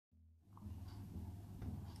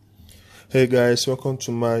Hey guys, welcome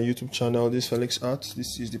to my YouTube channel. This is Felix Art.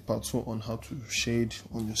 This is the part 2 on how to shade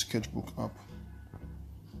on your Sketchbook app.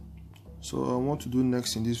 So I want to do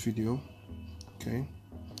next in this video. Okay,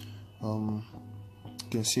 you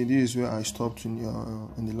can see this is where I stopped in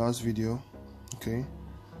the last video. Okay,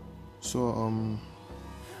 so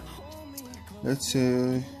let's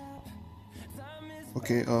say,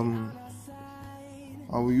 okay,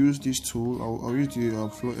 I will use this tool. I'll use the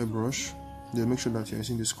flow airbrush. Then make sure that you're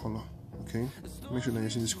using this color. Okay, make sure that you're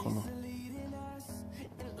using this color.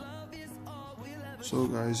 So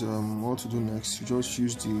guys, what to do next? You just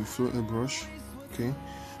use the flow airbrush. Okay,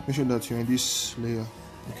 make sure that you're in this layer.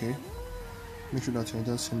 Okay, make sure that you're in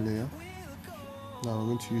that same layer. Now we're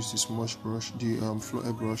going to use this smudge brush, the flow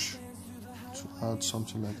airbrush, to add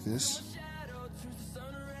something like this.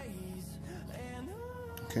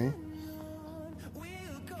 Okay.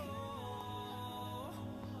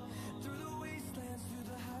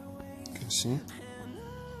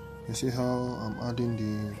 You see how I'm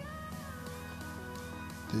adding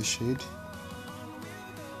the shade.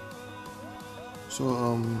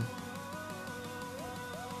 So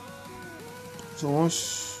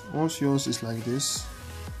once yours is like this,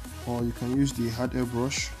 or you can use the hard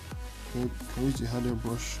airbrush. Okay, you can use the hard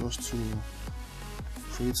airbrush just to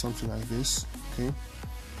create something like this. Okay, you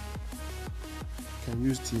can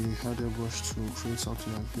use the hard airbrush to create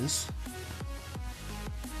something like this.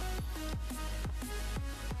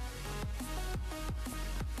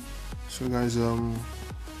 So guys,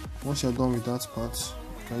 once you're done with that part,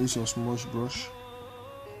 you can use your smudge brush.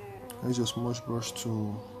 Use your smudge brush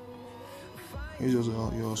to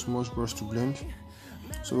blend.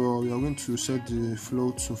 So we are going to set the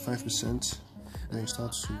flow to 5%. Then you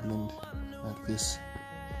start to blend like this.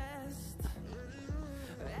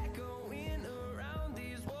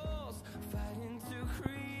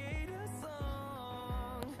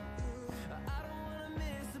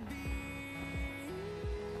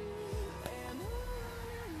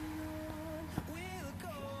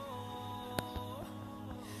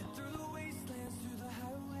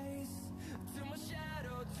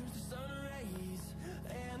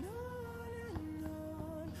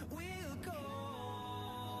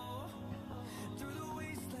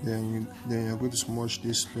 Then you're going to smudge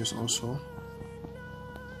this place also.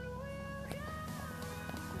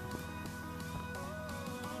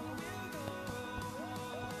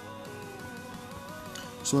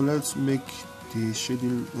 So let's make the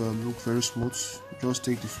shading look very smooth. Just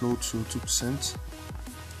take the flow to 2%.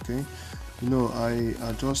 Okay, you know I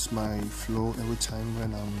adjust my flow every time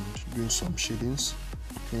when I'm doing some shadings.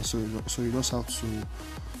 Okay, so you just have to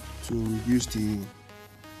reduce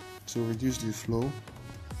the flow,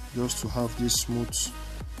 just to have this smooth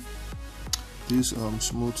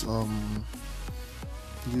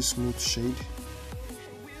shade.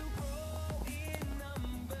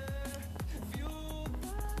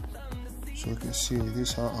 So you can see this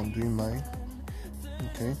is how I'm doing mine.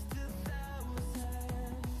 Okay,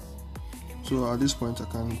 so at this point I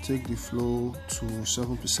can take the flow to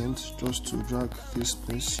 7% just to drag this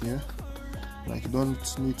place here. Like, you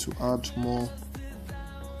don't need to add more.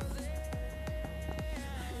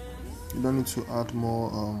 You don't need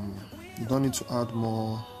to add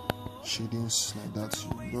more shadings like that.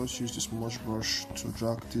 You just use the smudge brush to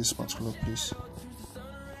drag this particular place.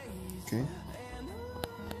 Okay,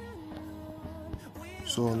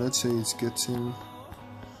 so let's say it's getting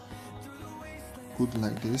good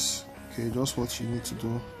like this. Okay, just what you need to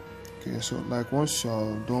do. Okay, so like once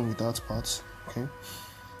you're done with that part, okay,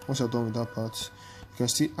 once you're done with that part, you can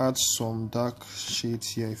still add some dark shades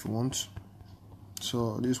here if you want.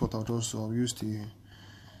 So this is what I'll just use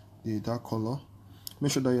the dark color.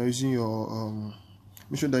 Make sure that you're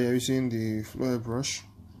using the flow brush.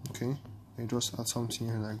 Okay, and just add something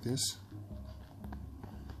here like this,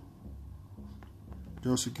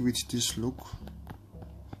 just to give it this look.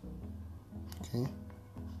 Okay,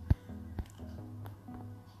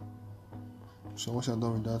 so once you're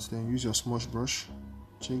done with that, then use your smudge brush,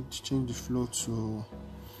 change the flow to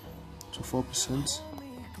 4%.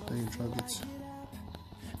 Then you drag it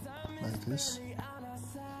like this.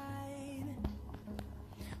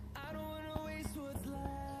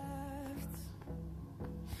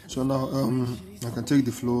 So now I can take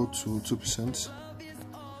the flow to 2%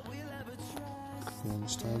 and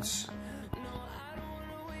start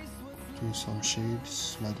doing some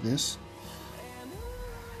shades like this.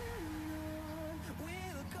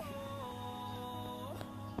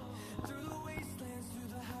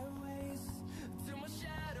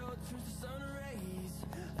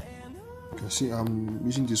 You can see I'm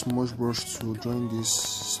using the smudge brush to join these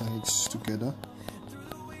sides together.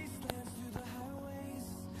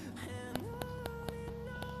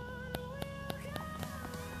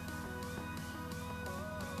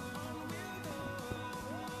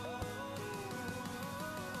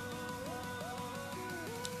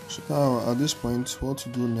 So now at this point, what to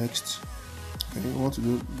do next? Okay, what to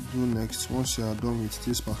do next once you are done with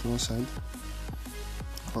this particular side,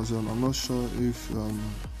 because I'm not sure if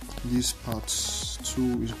this part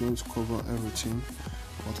 2 is going to cover everything,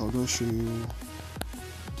 but I'll just show you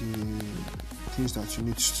the things that you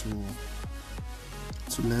need to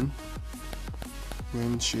learn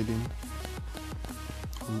when shading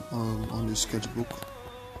on the sketchbook.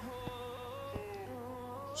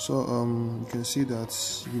 So you can see that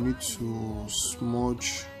you need to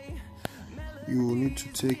smudge. You need to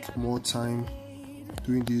take more time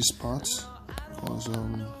doing these parts, because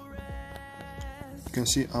you can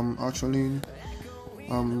see I'm actually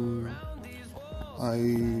I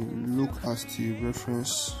look at the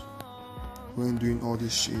reference when doing all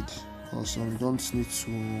this shade, because you don't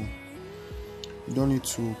need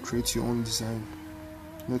to create your own design.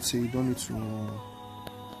 Let's say you don't need to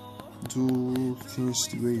do things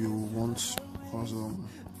the way you want, because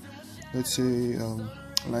let's say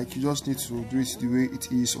like you just need to do it the way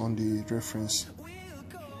it is on the reference.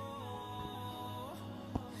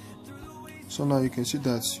 So now you can see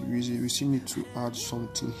that we still need to add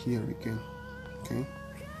something here again. Okay,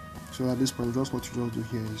 so at this point, just what you just do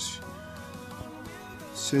here is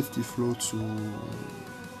set the flow to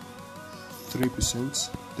 3%,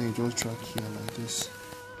 then you just drag here like this.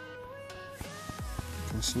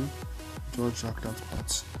 You can see, just drag that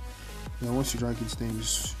part. Then once you drag it, then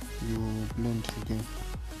you blend again.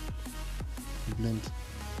 Blend.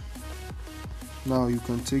 Now you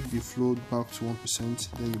can take the flow back to 1%,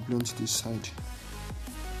 then you blend this side.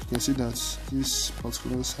 You can see that this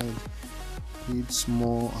particular side needs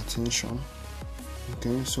more attention.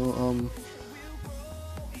 Okay, so I'm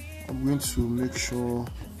going to make sure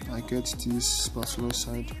I get this particular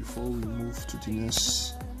side before we move to the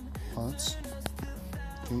next part.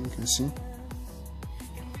 Okay, you can see.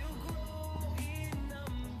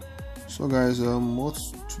 So guys, what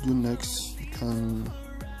to do next? You can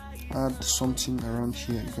add something around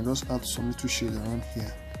here. You can just add some little shade around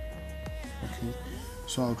here. Okay,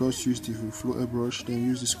 so I'll just use the flow airbrush, then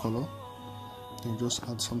use this color, then just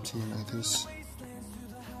add something like this.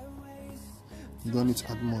 You don't need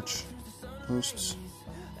to add much, just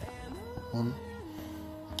one.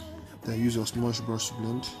 Then use your smudge brush to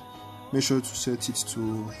blend. Make sure to set it to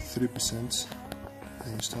 3%.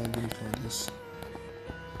 Then you start doing it like this.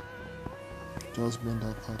 Just blend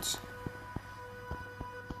that part.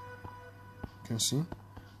 You can see.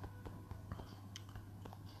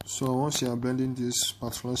 So once you are blending this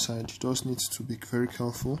particular side, you just need to be very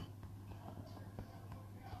careful,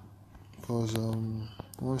 because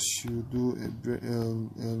once you do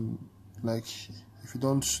like if you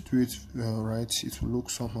don't do it right, it will look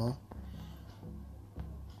somehow.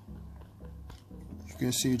 You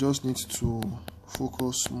can see you just need to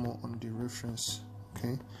focus more on the reference,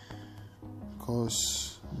 okay,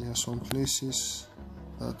 because there are some places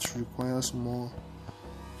that requires more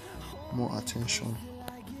attention.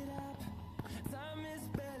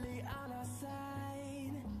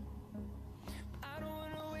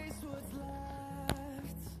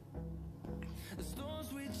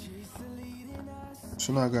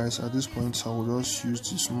 So now guys, at this point I will just use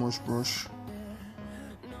the smudge brush,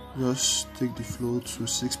 just take the flow to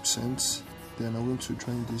 6%, then I'm going to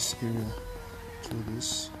drain this area to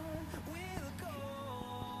this.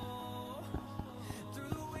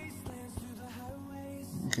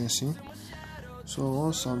 You can see. So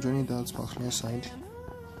once I'm joining that particular side,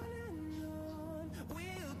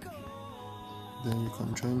 then you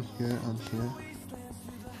can join here and here.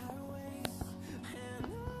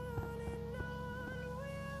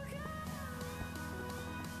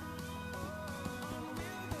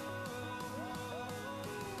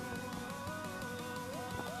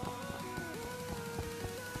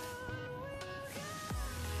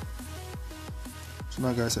 So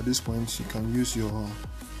now guys, at this point you can use your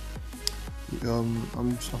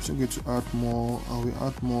I'm still going to add more. I'll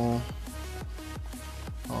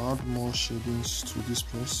add more shadings to this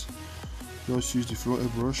place. Just use the flow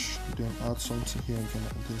airbrush, then add something here again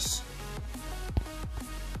like this.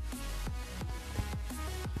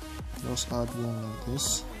 Just add one like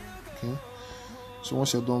this. Okay, so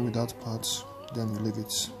once you're done with that part, then you leave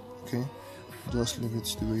it. Okay, just leave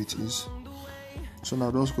it the way it is. So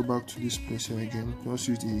now just go back to this place here again. Just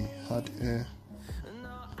use the hard air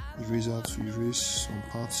eraser to erase some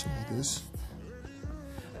parts like this.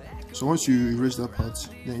 So once you erase that part,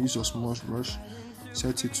 then use your smudge brush,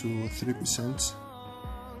 set it to 3%,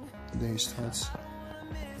 then you start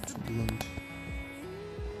to blend.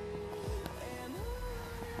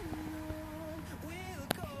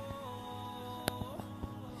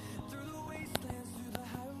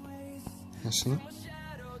 You see?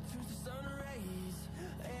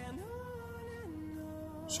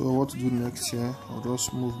 So what to do next here, I'll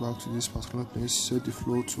just move back to this particular place, set the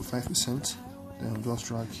flow to 5%, then I'll just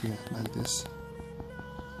drag here like this.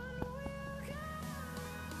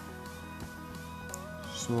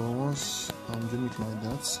 So once I'm doing it like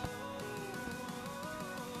that,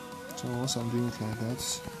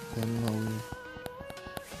 then I will,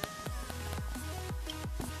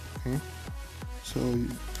 okay, so you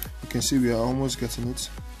can see we are almost getting it.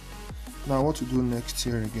 Now what to do next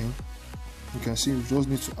here again, you can see we just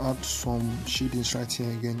need to add some shadings right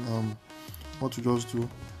here again. What to just do,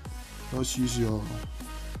 just use your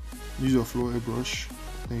flow airbrush,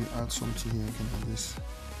 then you add something here again like this.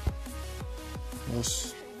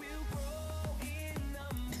 Just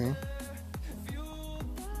okay,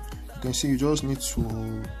 you can see you just need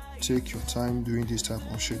to take your time doing this type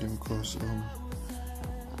of shading, because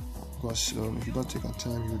if you don't take your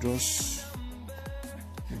time, you're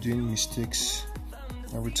doing mistakes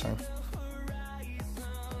every time.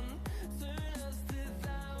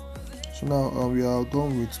 So now we are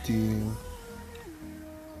done with the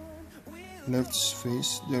left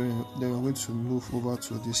face. Then we're going to move over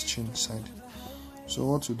to this chin side. So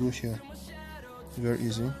what to do here, very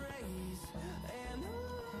easy.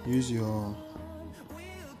 Use your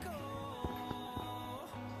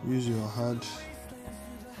hard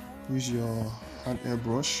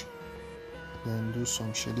airbrush, then do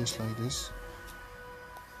some shadings like this.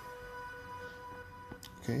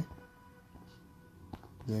 Okay,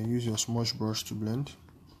 then use your smudge brush to blend.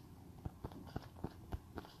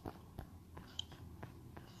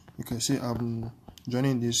 You can see I'm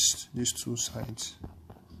joining these two sides.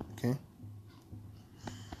 Okay,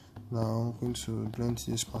 now I'm going to blend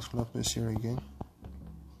this particular place here again,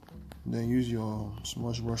 then use your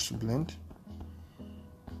smudge brush to blend.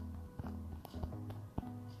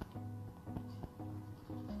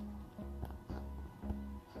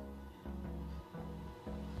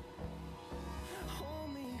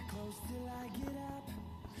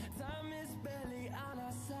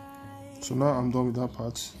 So now I'm done with that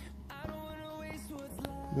part.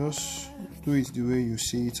 Just do it the way you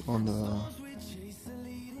see it on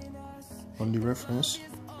the reference.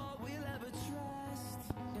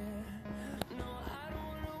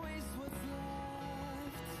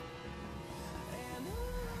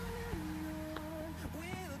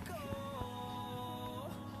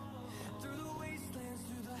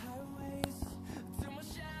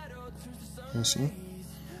 You see?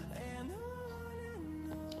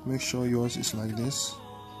 Make sure yours is like this.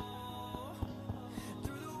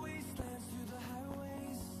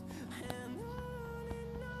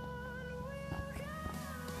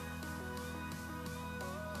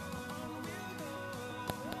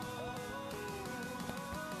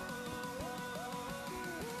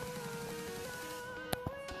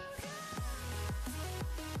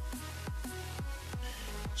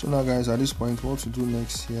 So now guys, at this point, what to do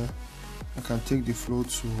next here, I can take the flow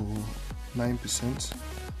to 9%,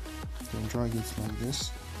 then drag it like this.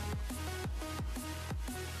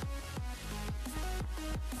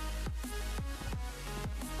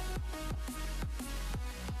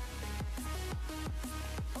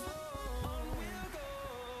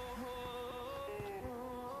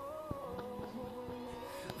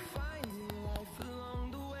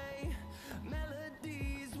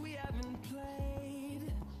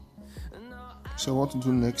 So what to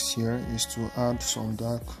do next here is to add some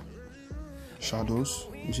dark shadows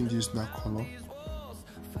using this dark color.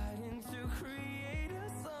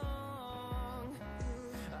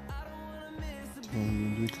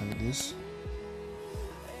 And you do it like this.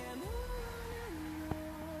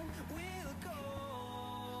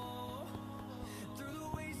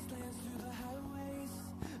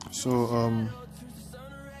 So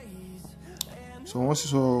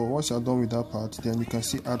once you're done with that part, then you can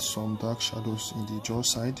see add some dark shadows in the jaw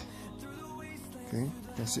side. Okay, you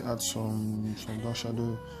can see add some dark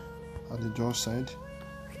shadow at the jaw side.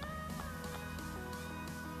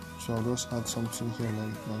 So I'll just add something here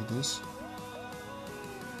like this.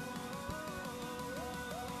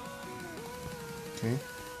 Okay,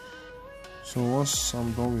 so once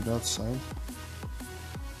I'm done with that side,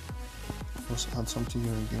 let's add something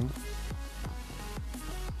here again.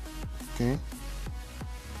 Okay,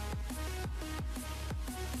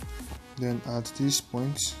 then at this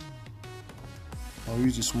point I'll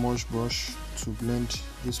use the smudge brush to blend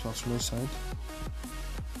this particular side,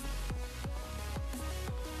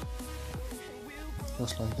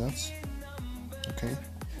 just like that. Okay,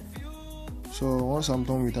 so once I'm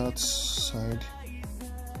done with that side,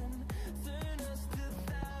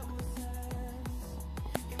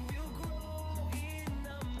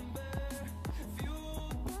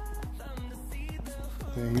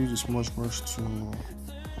 then use the smudge brush to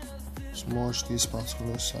smudge this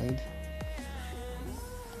particular side.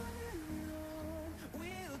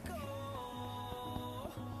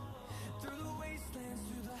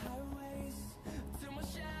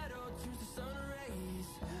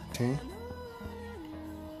 Okay.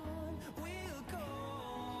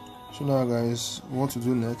 So now guys, what to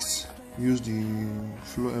do next? Use the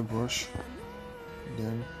flow airbrush,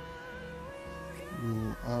 then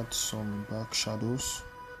you add some dark shadows,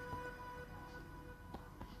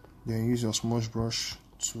 then use your smudge brush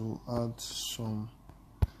to add some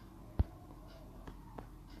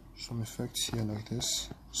effects here like this.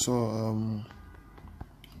 So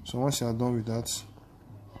once you are done with that,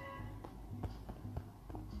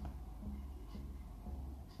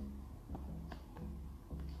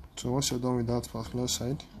 particular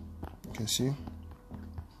side, you can see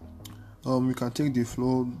you can take the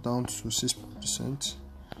flow down to 6%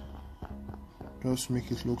 just to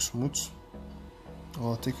make it look smooth,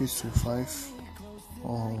 or take it to 5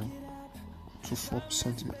 or to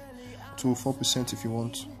 4% if you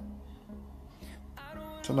want.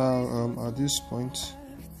 So now at this point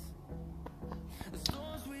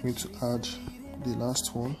I'm going to add the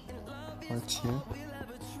last one right here.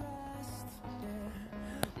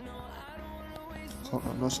 So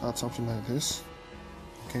I'll just add something like this.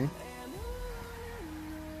 Okay.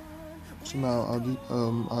 So now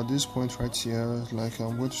at this point right here, like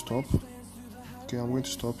I'm going to stop. Okay, I'm going to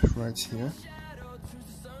stop right here.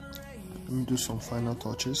 Let me do some final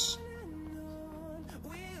touches.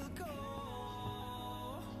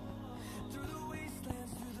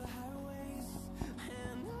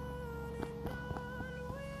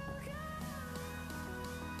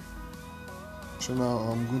 So now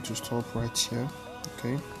I'm going to stop right here.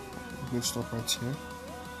 Okay, I'm going to stop right here.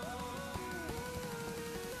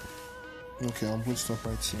 Okay, I'm going to stop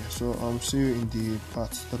right here. So see you in the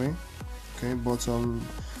part 3. Okay, but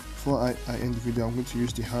before I end the video, I'm going to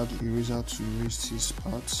use the hard eraser to erase these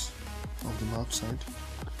parts of the map side,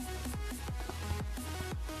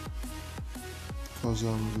 because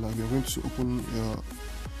like we're going to open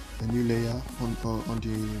a new layer on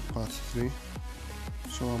the part 3.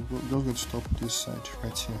 So I'm just going to stop this side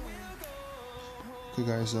right here. Okay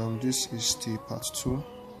guys, this is the part 2.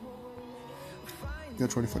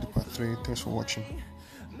 Get ready for the part 3. Thanks for watching.